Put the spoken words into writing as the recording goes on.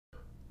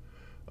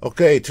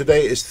Okay,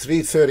 today is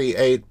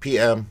 3:38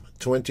 p.m.,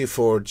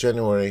 24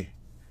 January,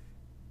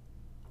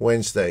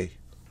 Wednesday.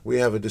 We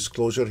have a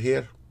disclosure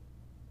here.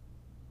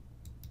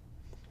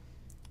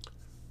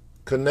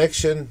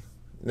 Connection,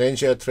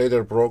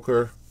 NinjaTrader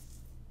broker,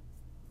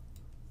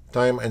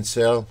 time and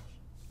sell.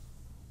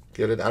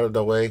 Get it out of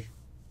the way.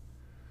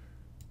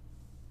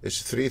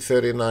 It's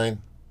 3:39.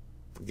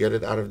 Get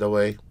it out of the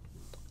way.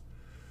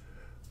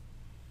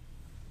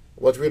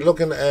 What we're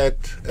looking at,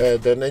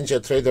 the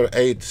NinjaTrader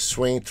 8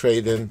 swing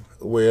trading,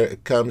 where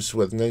it comes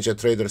with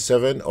NinjaTrader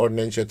 7 or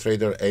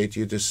NinjaTrader 8.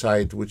 You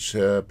decide which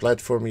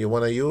platform you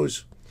want to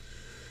use.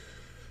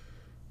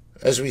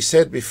 As we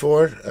said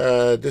before,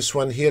 this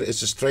one here is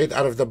straight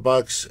out of the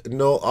box.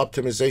 No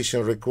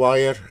optimization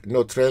required.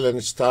 No trailing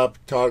stop,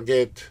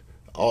 target,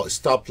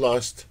 stop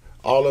loss.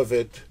 All of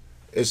it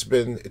has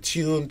been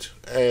tuned,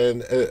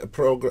 and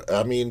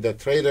the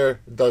trader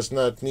does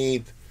not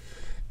need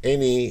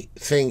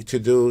anything to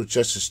do,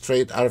 just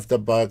straight out of the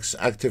box,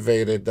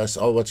 activate it. That's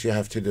all what you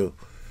have to do.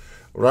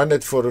 Run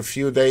it for a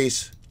few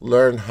days,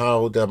 learn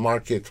how the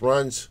market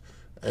runs,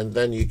 and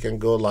then you can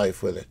go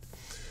live with it.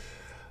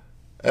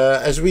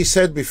 As we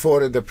said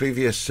before in the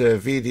previous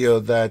video,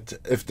 that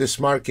if this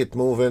market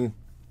moving,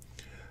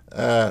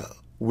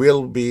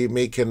 we'll be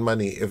making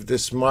money. If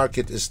this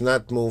market is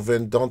not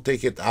moving, don't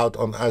take it out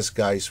on us,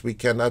 guys. We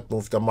cannot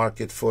move the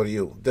market for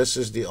you. This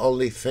is the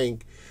only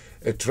thing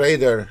a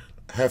trader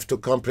have to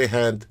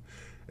comprehend,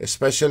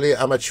 especially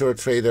amateur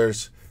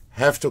traders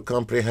have to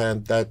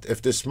comprehend, that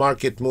if this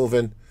market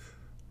moving,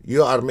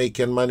 you are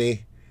making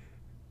money.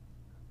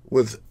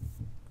 With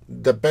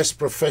the best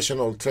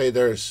professional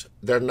traders,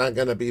 they're not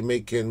going to be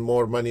making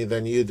more money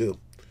than you do.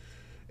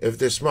 If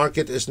this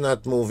market is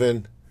not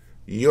moving,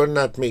 you're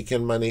not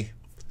making money.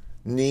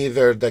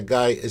 Neither the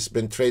guy has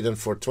been trading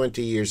for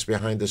 20 years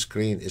behind the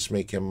screen is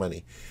making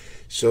money.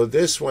 So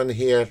this one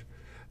here,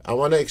 I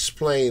want to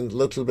explain a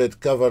little bit,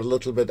 cover a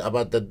little bit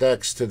about the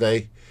DAX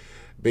today,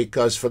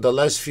 because for the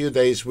last few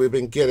days we've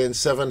been getting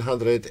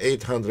 700,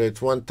 800,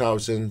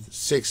 1,000,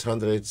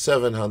 600,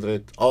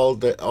 700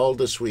 all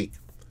this week.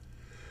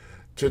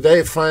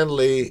 Today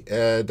finally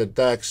the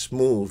DAX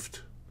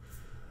moved,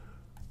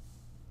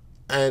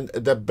 and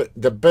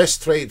the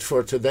best trade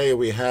for today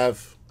we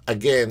have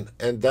again,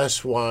 and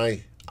that's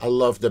why I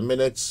love the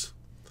minutes.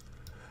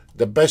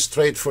 The best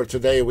trade for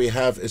today we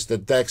have is the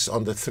DAX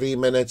on the 3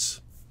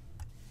 minutes.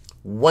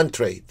 One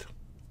trade,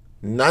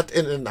 not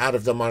in and out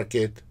of the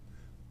market.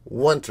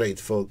 One trade,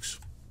 folks.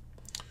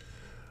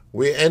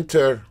 We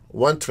enter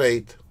one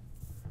trade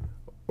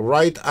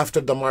right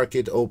after the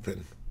market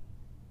open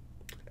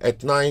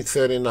at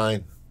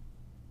 9:39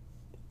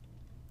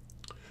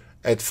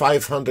 at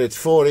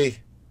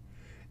 540,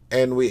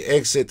 and we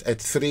exit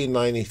at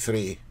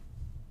 393.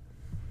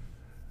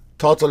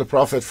 Total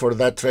profit for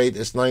that trade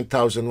is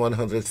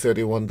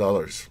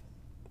 $9,131.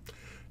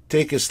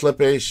 Take a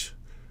slippage,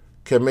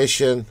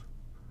 commission,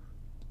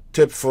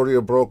 tip for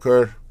your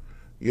broker,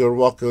 you're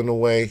walking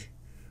away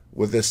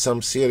with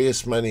some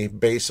serious money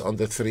based on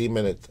the 3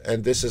 minute.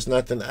 And this is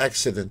not an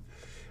accident.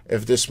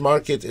 If this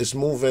market is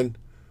moving,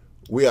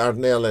 we are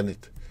nailing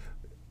it.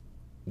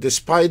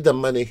 Despite the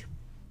money,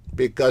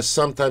 because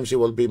sometimes you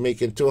will be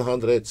making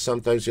 200,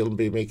 sometimes you'll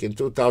be making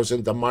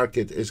 2,000. The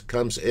market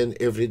comes in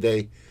every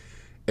day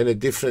in a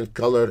different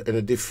color, in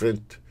a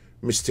different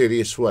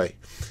mysterious way.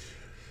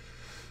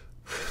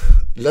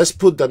 Let's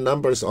put the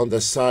numbers on the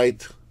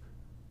side.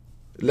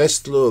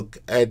 Let's look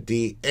at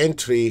the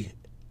entry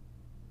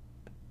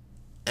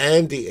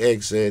and the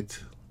exit.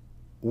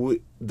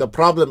 The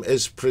problem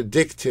is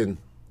predicting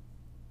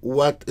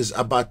what is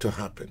about to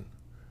happen.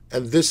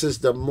 And this is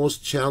the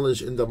most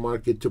challenge in the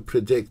market, to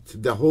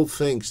predict the whole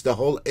things, the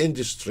whole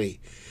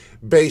industry,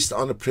 based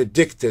on a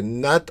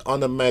predicting, not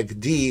on a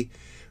MACD,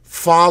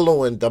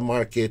 following the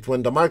market.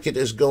 When the market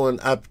is going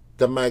up,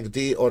 the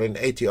MACD or an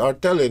ATR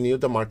telling you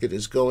the market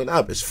is going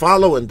up. It's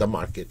following the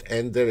market.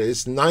 And there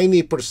is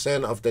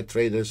 90% of the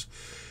traders,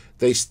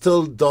 they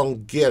still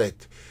don't get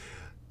it.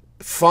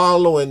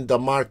 Following the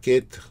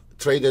market,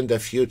 trading the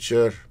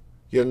future,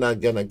 you're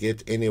not going to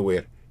get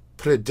anywhere.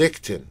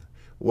 Predicting.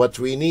 What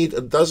we need,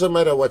 it doesn't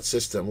matter what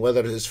system,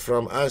 whether it's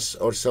from us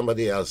or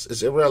somebody else,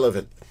 it's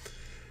irrelevant.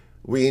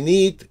 We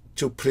need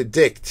to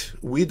predict.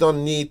 We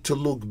don't need to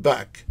look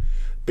back,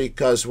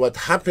 because what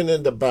happened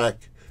in the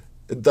back,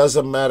 it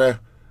doesn't matter.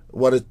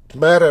 What it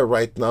matters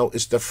right now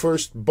is the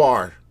first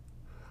bar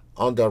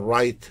on the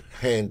right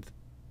hand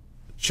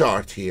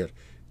chart here.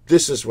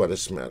 This is what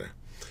is matter.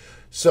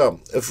 So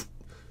if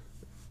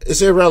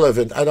it's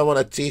irrelevant, I don't want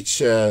to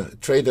teach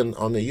trading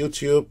on the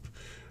YouTube,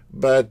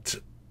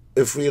 but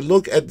if we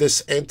look at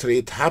this entry,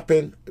 it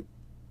happened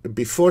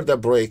before the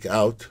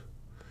breakout,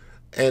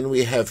 and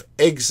we have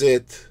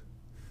exit.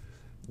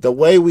 The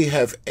way we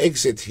have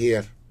exit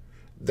here,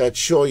 that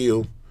show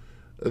you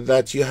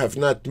that you have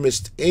not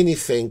missed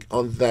anything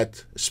on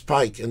that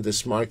spike in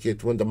this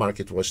market when the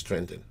market was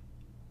trending.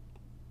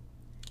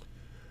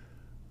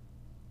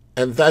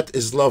 And that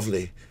is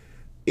lovely.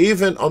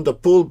 Even on the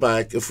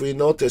pullback, if we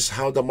notice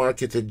how the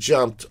market had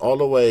jumped all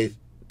the way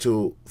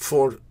to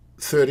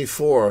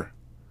 434,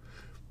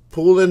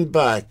 pulling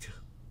back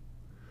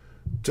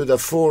to the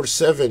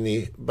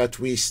 470, but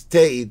we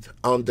stayed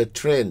on the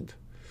trend.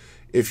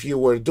 If you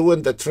were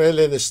doing the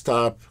trailing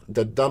stop,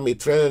 the dummy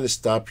trailing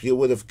stop, you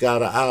would have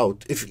got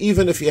out.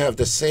 Even if you have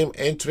the same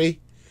entry,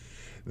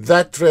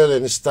 that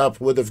trailing stop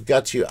would have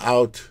got you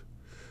out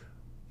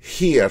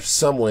here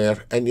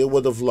somewhere, and you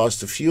would have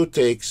lost a few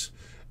ticks,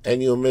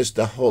 and you missed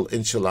the whole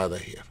enchilada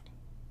here.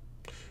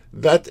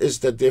 That is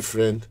the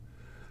difference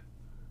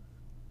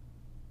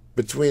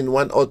between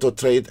one auto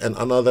trade and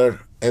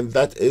another, and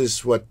that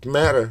is what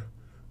matters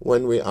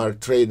when we are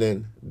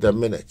trading the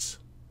minutes.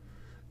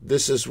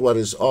 This is what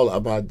is all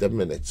about, the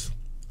minutes.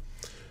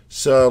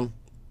 So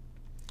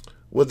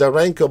with the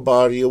Renko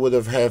bar, you would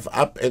have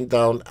up and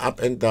down, up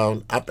and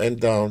down, up and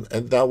down,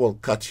 and that will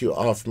cut you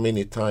off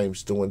many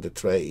times doing the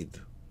trade.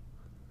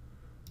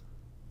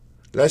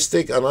 Let's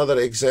take another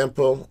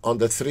example on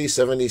the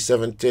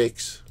 377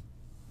 ticks.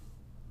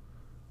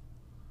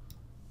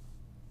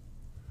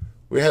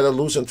 We had a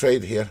losing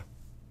trade here.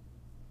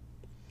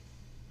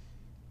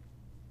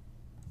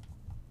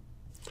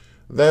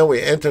 Then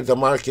we entered the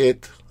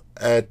market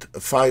at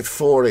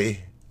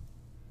 540,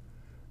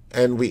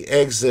 and we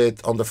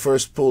exit on the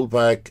first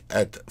pullback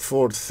at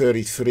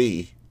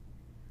 433.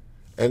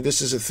 And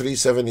this is a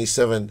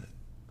 377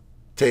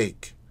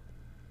 take,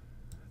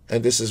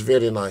 and this is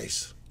very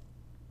nice.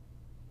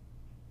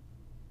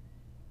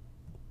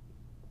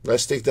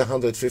 Let's take the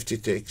 150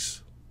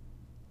 ticks.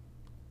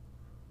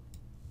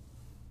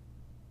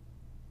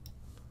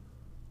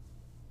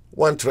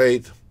 One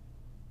trade.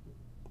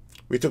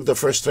 We took the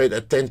first trade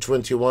at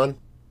 1021.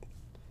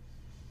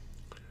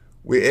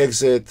 We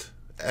exit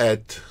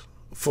at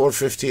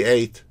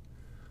 458,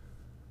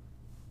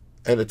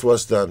 and it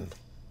was done.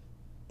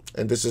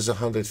 And this is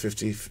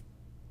 150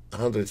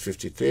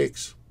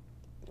 ticks.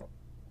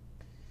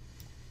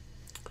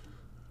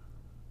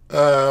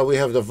 We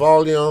have the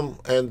volume,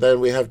 and then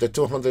we have the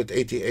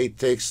 288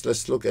 ticks.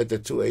 Let's look at the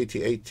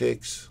 288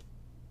 ticks.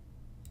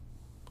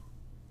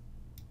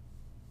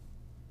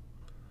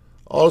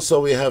 Also,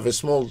 we have a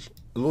small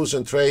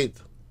losing trade.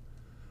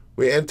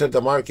 We entered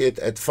the market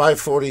at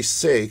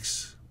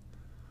 546.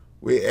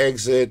 We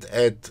exit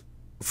at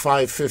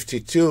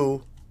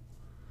 552.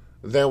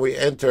 Then we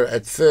enter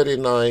at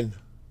 39,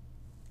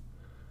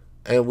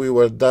 and we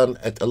were done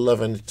at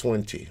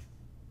 1120.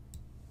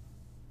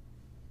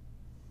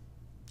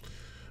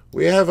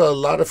 We have a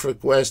lot of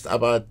requests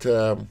about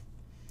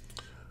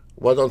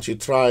why don't you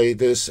try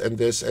this and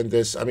this and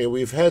this. I mean,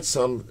 we've had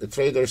some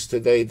traders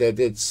today that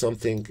did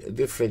something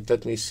different.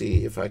 Let me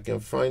see if I can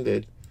find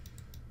it.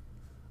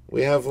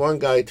 We have one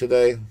guy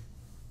today.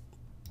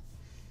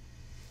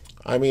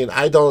 I mean,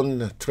 I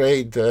don't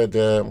trade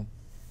the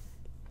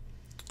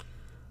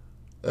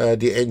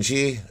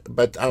NG,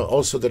 but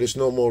also there is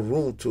no more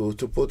room to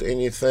put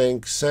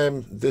anything.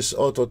 Sam, this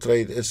auto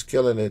trade is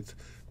killing it,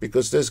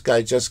 because this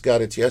guy just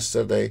got it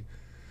yesterday.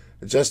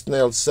 Just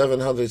nailed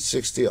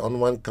 760 on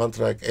one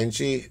contract,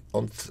 NG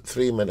on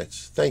 3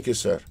 minutes. Thank you,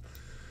 sir.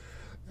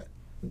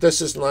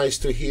 This is nice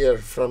to hear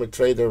from a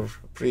trader.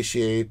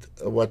 Appreciate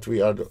what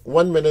we are doing.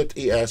 1 minute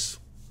ES.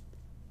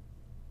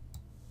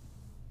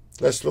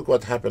 Let's look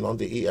what happened on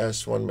the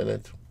ES 1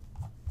 minute.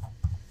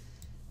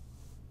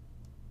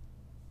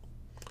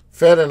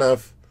 Fair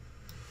enough.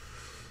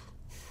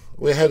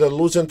 We had a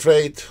losing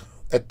trade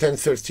at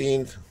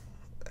 1013.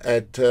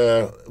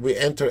 We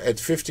enter at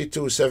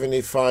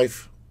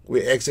 52.75.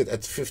 We exit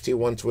at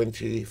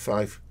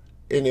 51.25.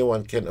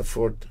 Anyone can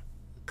afford a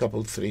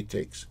couple, 3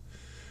 ticks.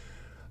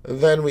 And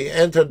then we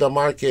enter the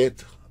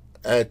market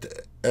at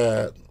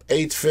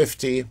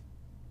 850,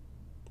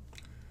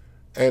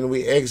 and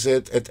we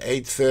exit at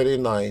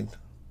 839.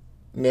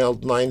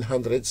 Nailed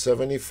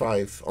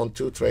 975 on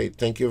 2 trades.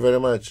 Thank you very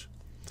much.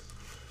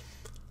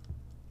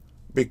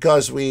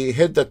 Because we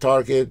hit the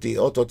target, the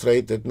auto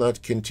trade did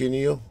not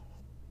continue.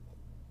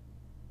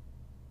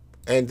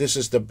 And this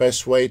is the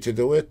best way to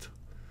do it.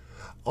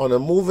 On a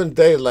moving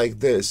day like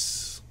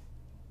this,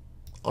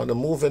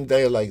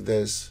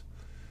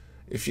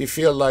 if you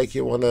feel like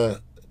you're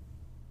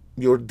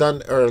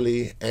done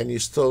early and you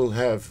still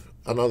have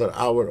another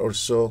hour or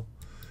so,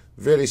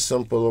 very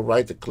simple,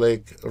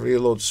 right-click,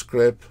 reload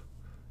script,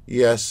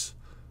 yes,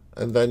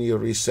 and then you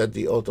reset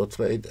the auto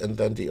trade, and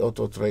then the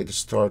auto trade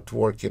start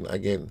working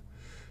again.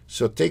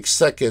 So it takes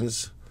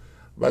seconds,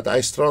 but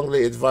I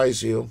strongly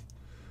advise you,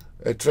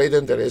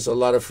 trading, there is a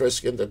lot of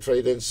risk in the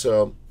trading,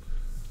 so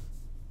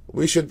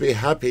we should be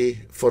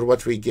happy for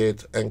what we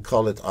get and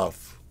call it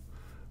off.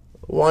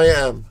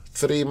 YM,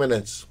 3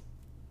 minutes.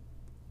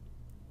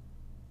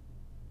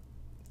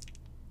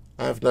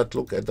 I have not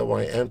looked at the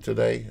YM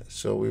today,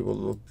 so we will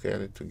look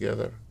at it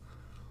together.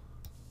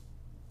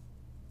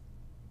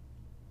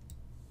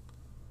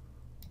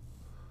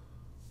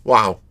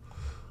 Wow.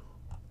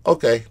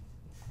 Okay,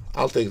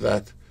 I'll take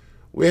that.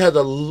 We had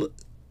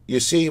you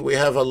see, we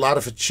have a lot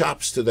of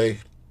chops today.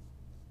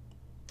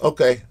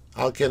 Okay,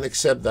 I can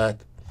accept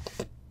that.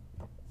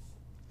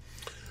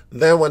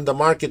 Then when the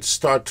market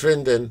start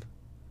trending,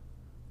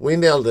 we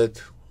nailed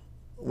it.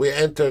 we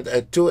entered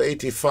at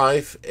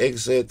 285,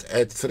 exit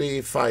at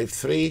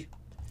 353.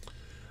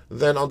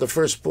 Then on the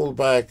first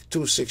pullback,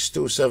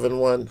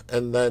 26271,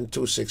 and then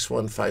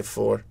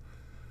 26154.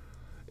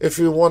 If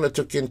we wanted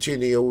to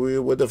continue, we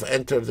would have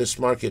entered this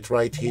market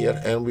right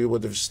here, and we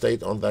would have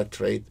stayed on that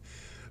trade.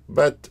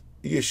 But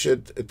a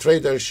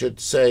trader should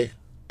say,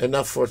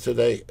 enough for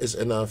today is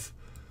enough,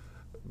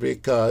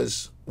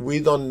 because we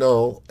don't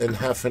know in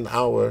half an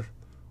hour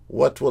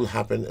what will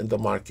happen in the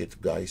market,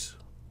 guys.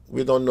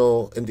 We don't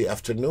know in the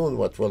afternoon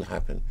what will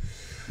happen.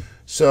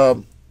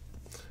 So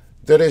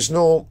there is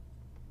no,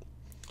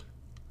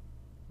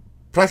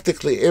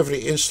 practically every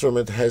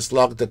instrument has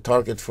locked the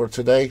target for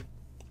today.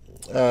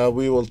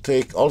 We will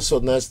take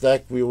also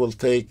NASDAQ. We will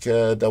take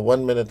the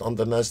 1 minute on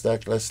the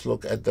NASDAQ. Let's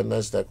look at the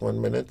NASDAQ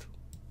 1 minute.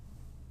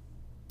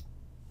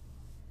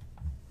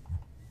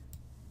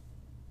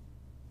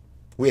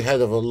 We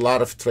had a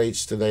lot of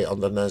trades today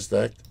on the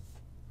NASDAQ.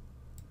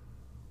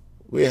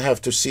 We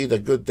have to see the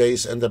good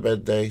days and the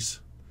bad days.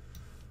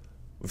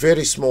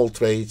 Very small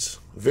trades,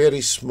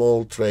 very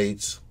small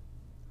trades.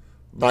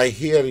 By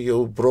here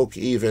you broke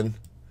even.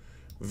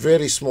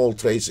 Very small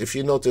trades. If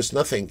you notice,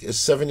 nothing is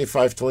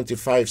 75,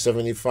 25,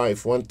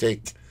 75, one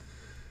tick.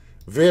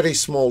 Very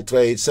small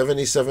trade,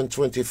 77,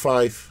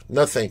 25,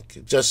 nothing.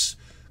 Just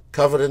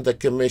covering the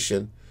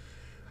commission.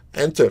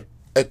 Enter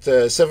at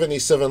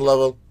 77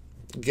 level.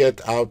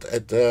 Get out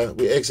at,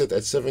 we exit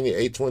at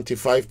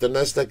 78.25. The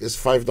NASDAQ is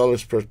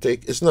 $5 per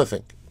tick. It's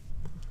nothing.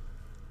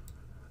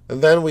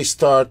 And then we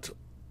start,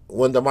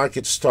 when the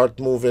markets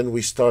start moving,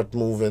 we start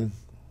moving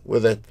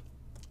with it.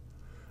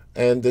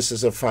 And this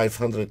is a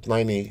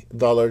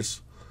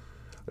 $590.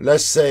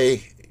 Let's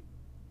say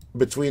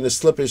between the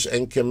slippage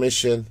and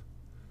commission,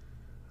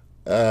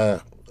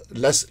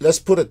 let's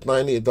put it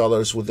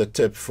 $90 with a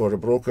tip for a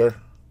broker.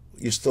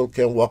 You still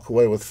can walk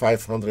away with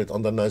 500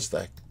 on the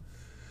NASDAQ.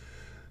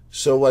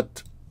 So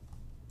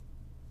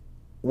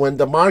when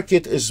the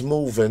market is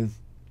moving,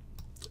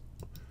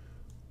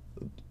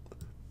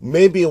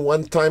 maybe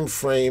one time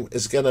frame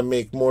is gonna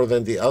make more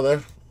than the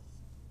other.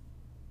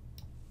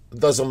 It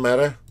doesn't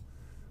matter.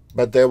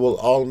 But they will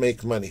all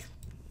make money.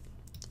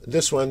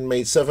 This one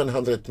made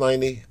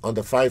 790 on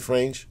the 5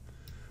 range.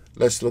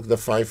 Let's look at the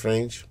 5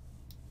 range.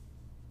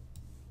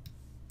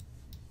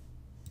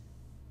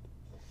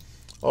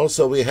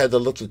 Also, we had a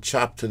little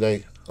chop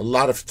today. A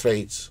lot of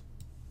trades.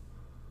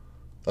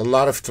 A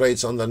lot of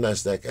trades on the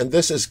NASDAQ. And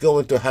this is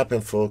going to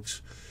happen,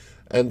 folks.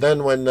 And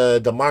then when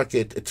the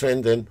market is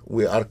trending,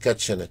 we are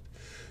catching it.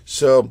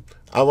 So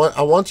I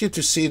want you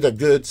to see the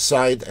good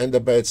side and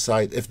the bad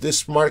side. If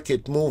this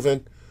market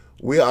moving,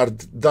 we are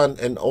done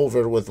and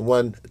over with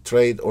 1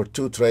 trade or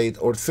 2 trade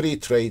or 3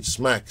 trades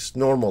max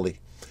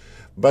normally.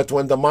 But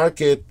when the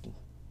market,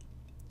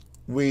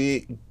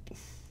 we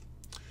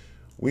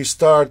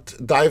start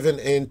diving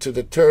into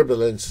the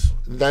turbulence,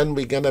 then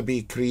we're gonna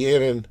be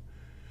creating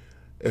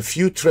a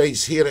few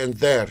trades here and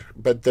there.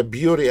 But the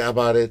beauty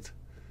about it,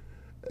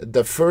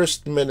 the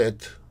first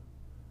minute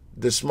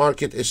this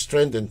market is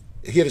trending,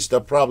 here is the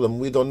problem.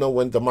 We don't know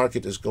when the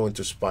market is going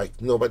to spike.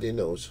 Nobody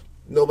knows.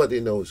 Nobody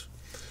knows.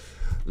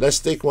 Let's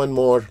take one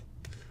more.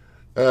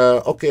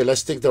 Okay,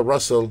 let's take the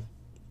Russell.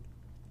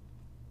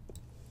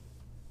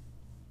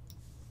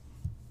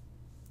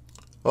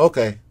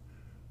 Okay,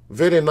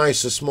 very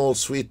nice, a small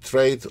sweet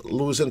trade,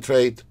 losing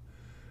trade,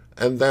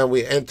 and then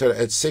we enter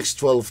at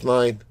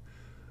 612.9.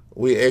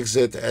 We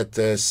exit at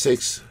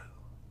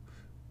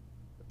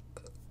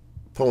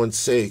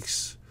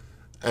 6.6,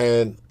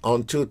 and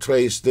on 2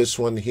 trades, this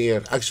one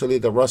here. Actually,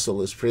 the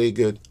Russell is pretty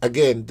good.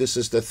 Again, this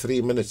is the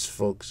 3 minutes,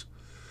 folks.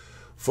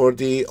 For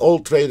the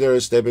old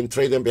traders, they've been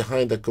trading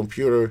behind the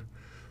computer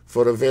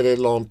for a very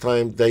long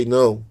time. They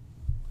know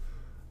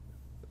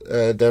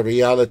the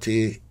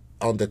reality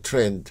on the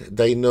trend.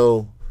 They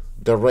know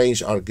the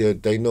range are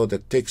good. They know the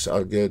ticks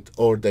are good,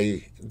 or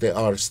they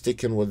are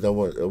sticking with the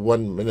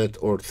 1 minute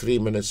or 3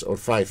 minutes or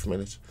 5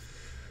 minutes.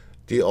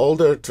 The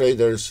older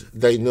traders,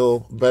 they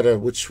know better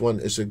which one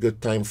is a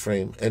good time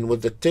frame. And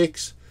with the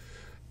ticks,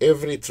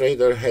 every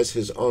trader has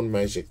his own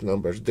magic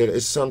numbers. There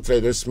is some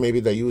traders,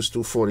 maybe they use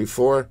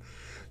 244.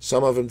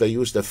 Some of them, they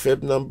use the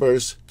fib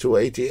numbers,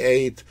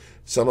 288.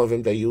 Some of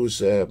them, they use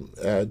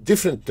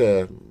different,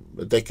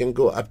 they can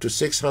go up to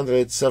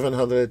 600,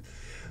 700.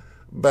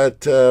 But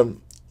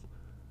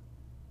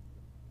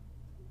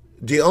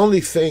the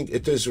only thing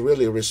it is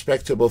really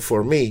respectable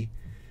for me,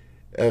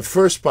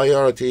 first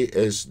priority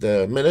is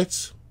the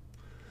minutes.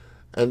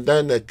 And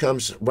then it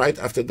comes right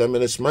after the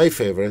minutes. My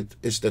favorite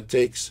is the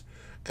ticks.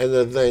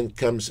 And then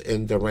comes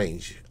in the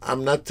range.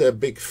 I'm not a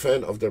big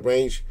fan of the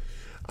range.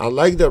 I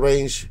like the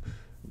range.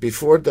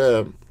 Before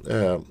the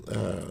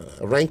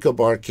Renko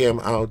bar came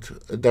out,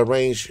 the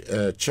range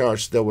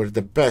charts, they were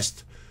the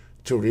best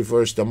to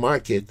reverse the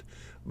market.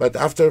 But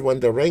after when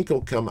the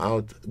Renko come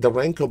out, the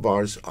Renko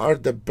bars are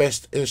the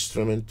best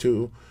instrument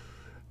to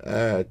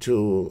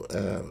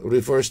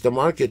reverse the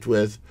market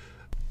with.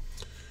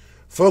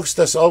 Folks,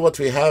 that's all what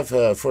we have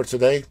for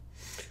today.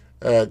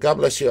 God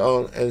bless you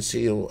all, and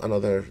see you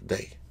another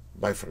day.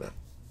 Bye for now.